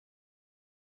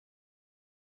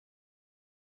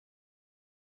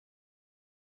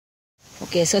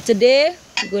Okay, so today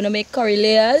we're going to make curry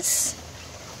layers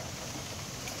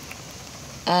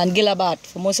and GILLABAAT.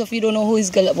 For most of you don't know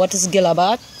what is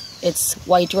GILLABAAT. It's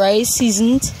white rice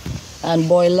seasoned and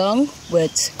boiled long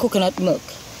with coconut milk.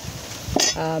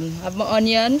 I have my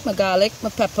onion, my garlic, my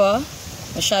pepper,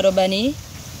 my shadow beni.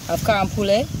 I have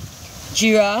carambola,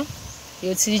 geera. You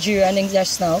would see the geera and things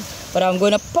just now. But I'm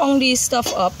going to pound these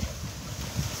stuff up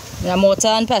in a mortar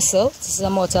and pestle. This is a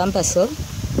mortar and pestle.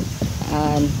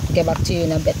 And get back to you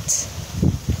in a bit.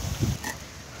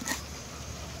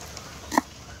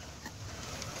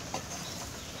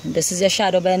 This is your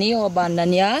shadow beni or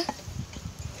bandanya.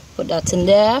 Put that in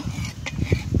there.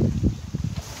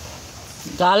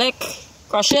 Garlic,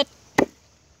 crush it.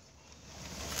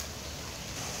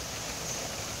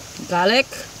 Garlic.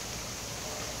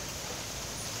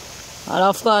 And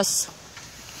of course,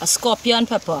 a scorpion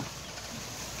pepper.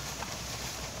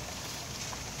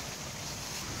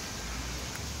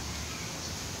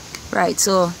 Right,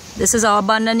 so this is our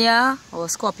bandanya, our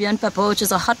scorpion pepper, which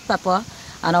is a hot pepper,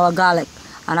 and our garlic.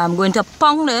 And I'm going to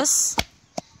pound this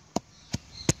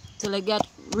till it get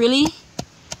really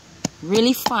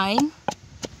fine.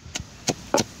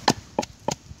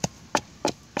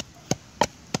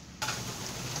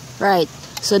 Right,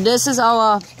 so this is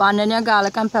our bandanya,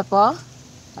 garlic and pepper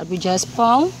that we just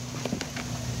pound.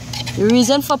 The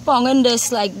reason for pounding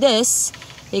this like this,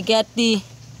 you get the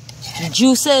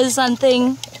juices and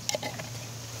thing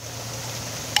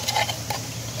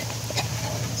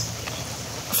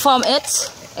from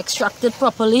it extracted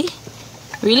properly.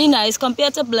 Really nice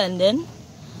compared to blending.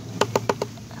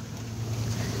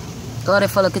 God,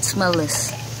 if I could smell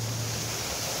this.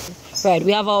 Right,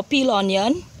 we have our peel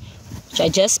onion, which I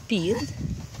just peeled.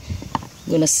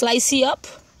 I'm gonna slice it up.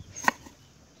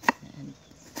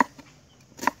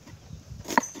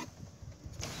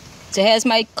 So here's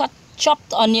my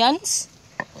chopped onions.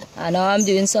 And now I'm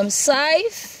doing some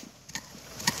chive.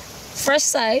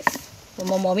 Fresh chive from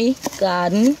my mommy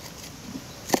garden.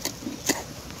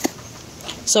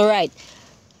 So right,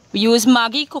 we use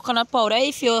Maggi coconut powder.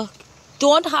 If you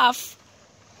don't have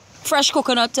fresh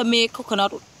coconut to make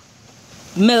coconut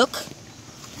milk,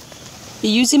 you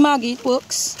use the Maggi, it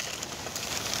works.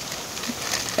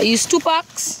 I use 2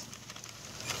 packs.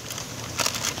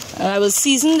 And I will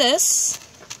season this.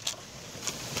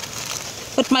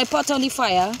 Put my pot on the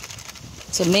fire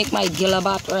to make my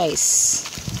GILLABAAT rice.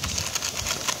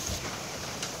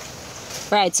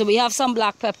 Right, so we have some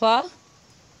black pepper.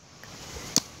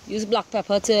 Use black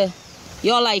pepper to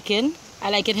your liking. I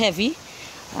like it heavy.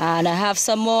 And I have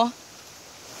some more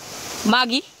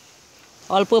Maggi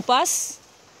All Purpose.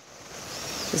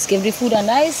 Just give the food a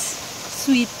nice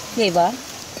sweet flavor.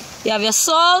 You have your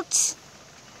salt.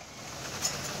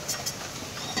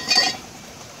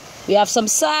 We have some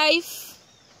chive.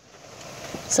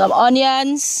 Some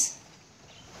onions.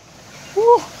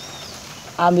 Woo.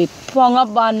 And we pound up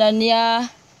bandanya,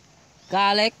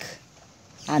 garlic,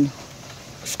 and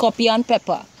scorpion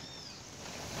pepper.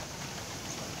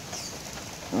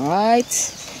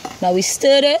 Alright. Now we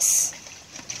stir this.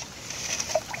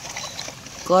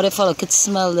 God, if I could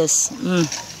smell this.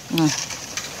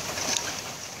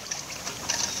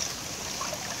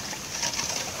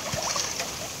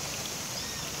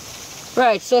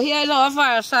 Right, so here is our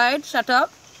fireside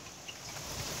setup.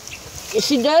 You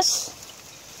see this?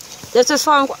 This is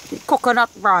from coconut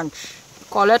branch.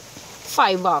 Call it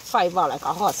fiber like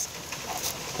a horse.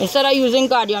 Instead of using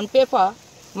guardian paper,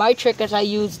 my trick is I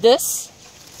use this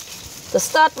to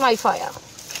start my fire.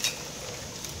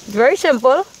 Very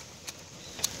simple.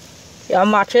 You have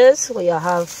matches, where you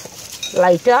have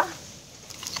lighter,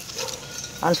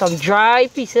 and some dry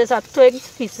pieces of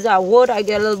twigs, pieces of wood. I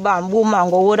get a little bamboo,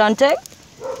 mango wood and thing.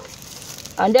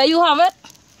 And there you have it.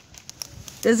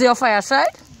 This is your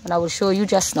fireside, and I will show you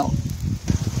just now.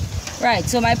 Right,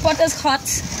 so my pot is hot,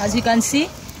 as you can see.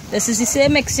 This is the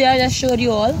same mixture I just showed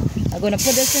you all. I'm going to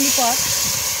put this in the pot.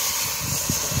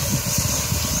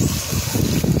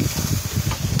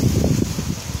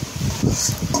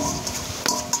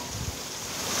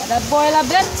 Let that boil a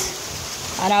bit,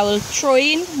 and I will throw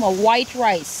in my white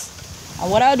rice. And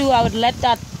what I'll do, I would let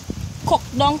that cook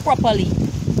down properly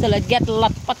till it gets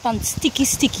lot and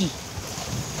sticky.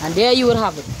 And there you will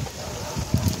have it.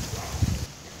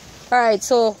 Alright,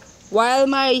 so while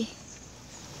my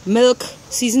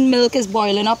seasoned milk is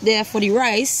boiling up there for the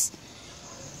rice,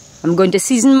 I'm going to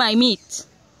season my meat.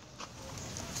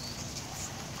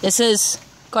 This is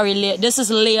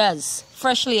layers,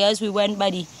 fresh layers we went by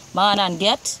the man and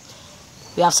get.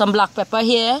 We have some black pepper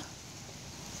here.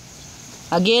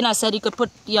 Again, I said you could put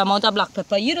the amount of black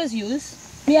pepper you just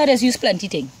use. Me, I just use plenty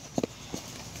thing.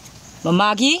 My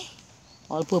Maggi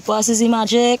All purpose is the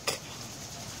magic.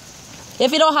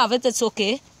 If you don't have it, it's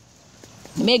okay.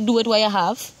 Make do it what you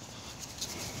have.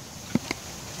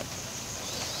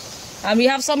 And we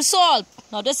have some salt.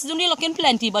 Now this is only looking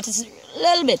plenty, but it's a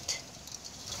little bit.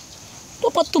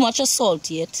 Don't put too much of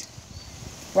salt yet.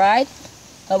 Right?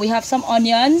 We have some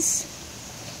onions.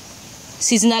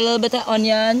 Season a little bit of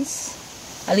onions.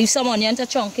 I'll leave some onion to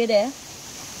chunky there.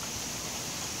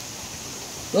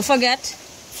 Don't forget,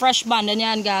 fresh bandana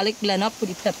and garlic blend up with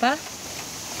the pepper.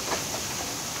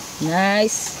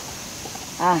 Nice.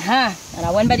 And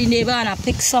I went by the neighbor and I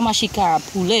picked some of she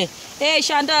carambola. Hey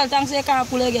Chantal, thanks for your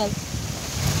carambola, girl.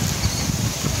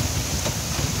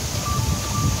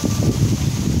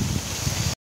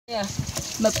 Yeah,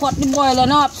 I put the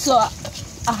boiling up, so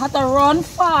I had to run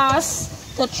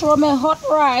fast to throw my hot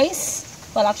rice.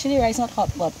 Well, actually, rice not hot,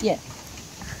 but yeah.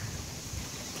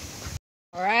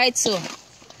 Alright, so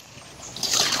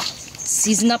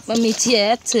season up my meat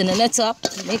here, turning it up.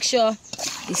 Make sure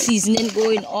the seasoning go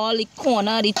in all the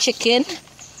corner of the chicken,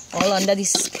 all under the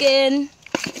skin.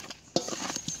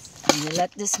 And you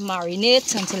let this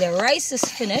marinate until the rice is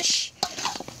finished.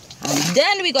 And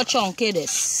then we got chunky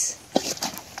this.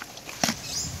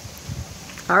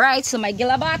 Alright, so my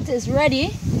GILLABAAT is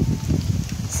ready.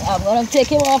 So I'm going to take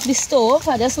him off the stove.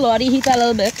 I just lower the heat a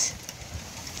little bit.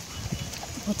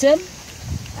 Put him.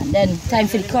 And then time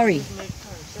for the curry.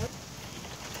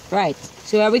 Right,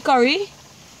 so every curry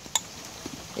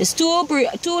is two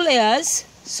layers.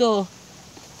 So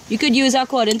you could use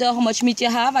according to how much meat you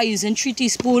have. I'm using 3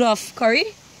 teaspoons of curry.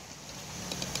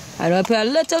 I'm going to put a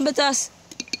little bit of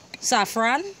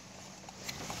saffron.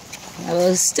 I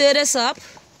will stir this up.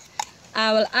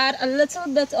 I will add a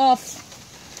little bit of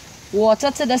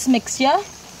water to this mixture.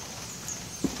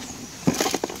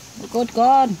 Good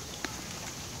God.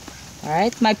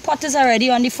 Alright, my pot is already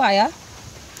on the fire.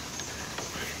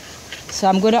 So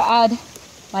I'm going to add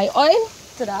my oil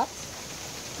to that.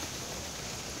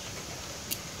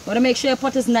 Want to make sure your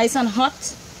pot is nice and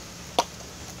hot.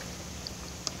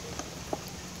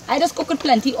 I just cook with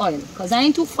plenty oil because I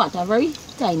ain't too fat. I'm very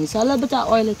tiny, so a little bit of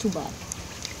oil is too bad.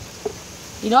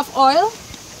 Enough oil.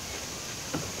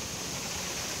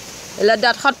 Let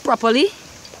that hot properly.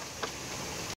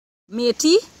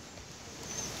 Methi.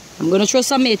 I'm going to throw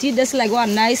some methi. This is like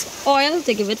one nice oil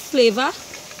to give it flavor.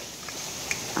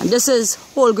 And this is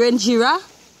whole grain geera.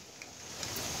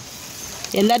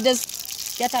 You let this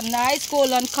get a nice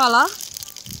golden color.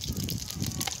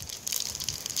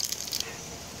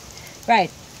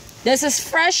 Right. This is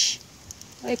fresh.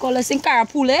 What do you call this thing?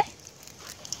 Carambola.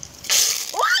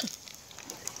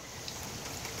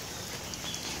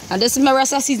 And this is my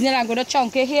rest of seasoning. I'm going to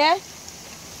chunk it here.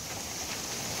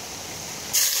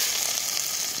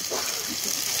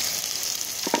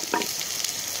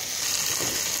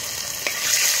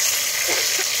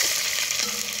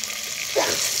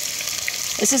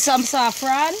 This is some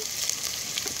saffron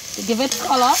to give it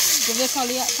color. Give your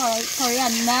curry a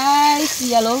nice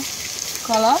yellow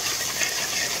color.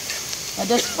 Let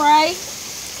this fry.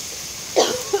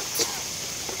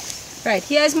 Right,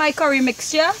 here's my curry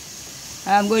mixture.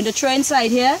 I'm going to throw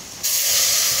inside here.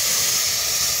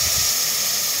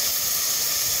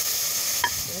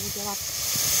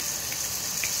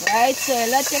 Right, so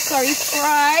let your curry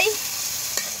fry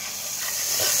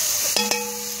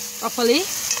properly.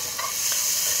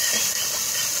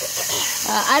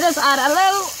 I just add a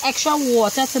little extra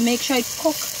water to make sure it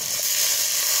cooks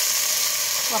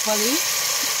properly.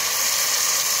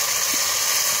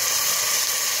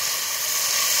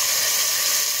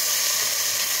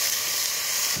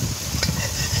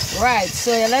 Right,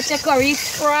 so you let your curry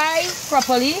fry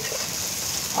properly.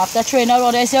 After throwing out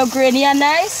all this, your grainy and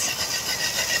nice.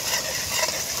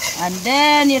 And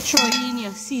then you throw in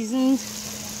your seasoned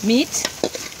meat.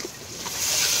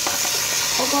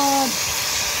 Oh God.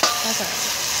 That's it.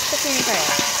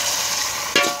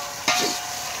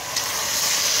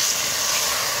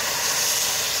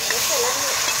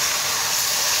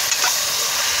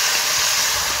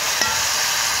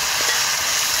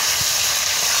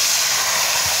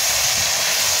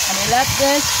 And you let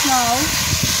this now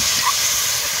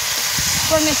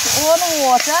bring its own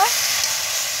water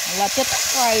and let it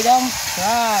fry down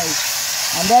dry.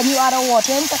 And then you add a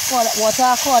water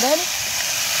according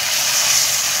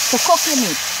to cook your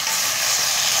meat.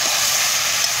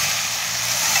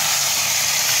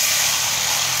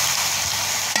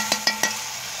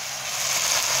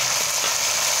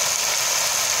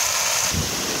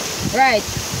 Right,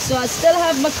 so I still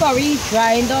have my curry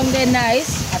drying down there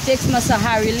nice. I take my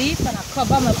sahari leaf and I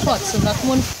cover my pot so that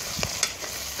won't.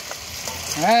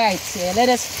 Alright, so let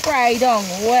us fry down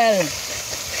well.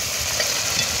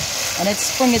 And it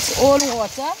sprung its own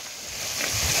water.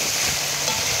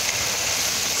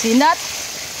 See that?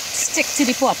 Stick to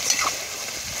the pot.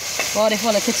 God, if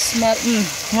I let it smell,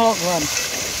 oh God.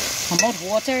 I'm out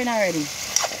watering already.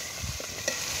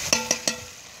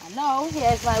 And now,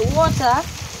 here's my water.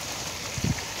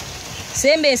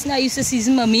 Same basin I used to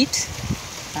season my meat.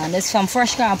 And it's from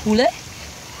fresh carambola.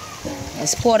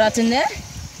 Let's pour that in there.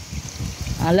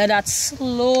 And let that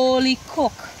slowly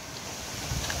cook.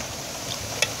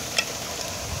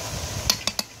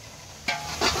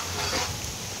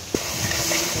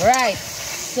 Right,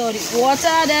 so the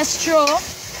water that's through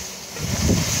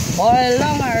boil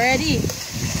long already,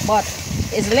 but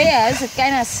its layers are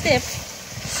kind of stiff,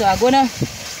 so I'm gonna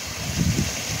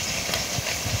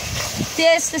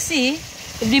taste to see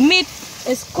if the meat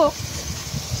is cooked,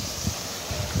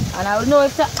 and I will know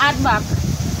if to add back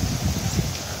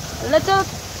a little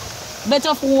bit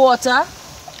of water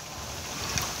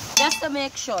just to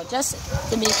make sure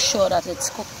that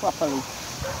it's cooked properly.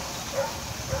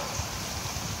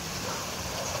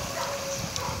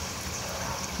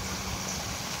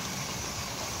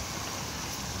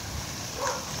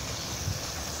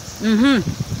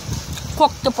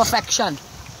 Cooked to perfection.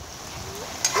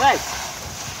 Right.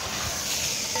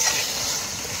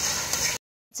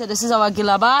 So this is our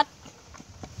GILLABAAT.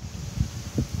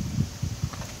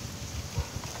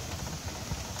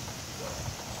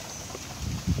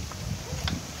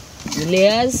 The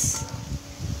layers.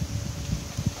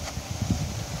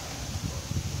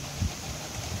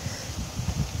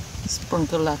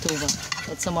 Sprinkle that over.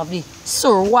 Get some of the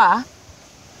surwa,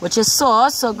 which is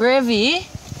sauce or gravy.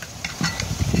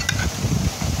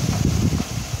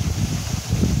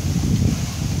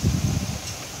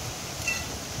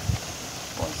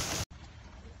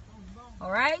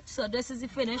 Alright, so this is the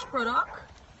finished product.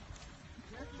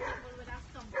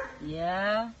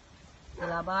 Yeah,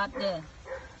 GILLABAAT there.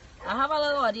 I have a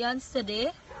little audience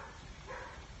today.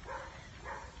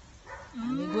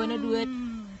 We're going to do it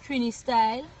Trini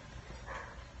style.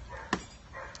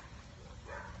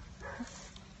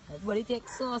 Everybody take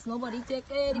sauce, nobody take,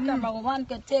 the cameraman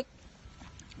can take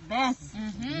best.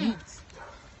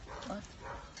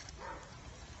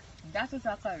 That is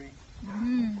a curry.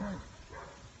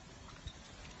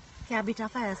 Can a bit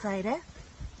of fireside, eh?